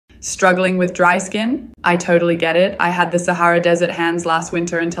Struggling with dry skin? I totally get it. I had the Sahara Desert hands last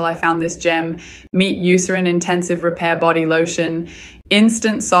winter until I found this gem. Meet Eucerin Intensive Repair Body Lotion.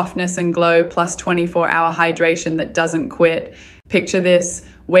 Instant softness and glow plus 24-hour hydration that doesn't quit. Picture this,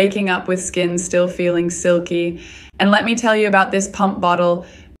 waking up with skin still feeling silky. And let me tell you about this pump bottle.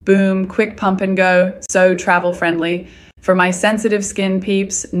 Boom, quick pump and go, so travel friendly. For my sensitive skin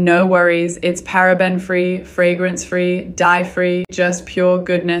peeps, no worries. It's paraben-free, fragrance-free, dye-free, just pure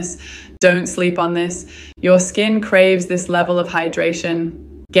goodness. Don't sleep on this. Your skin craves this level of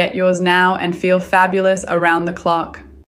hydration. Get yours now and feel fabulous around the clock.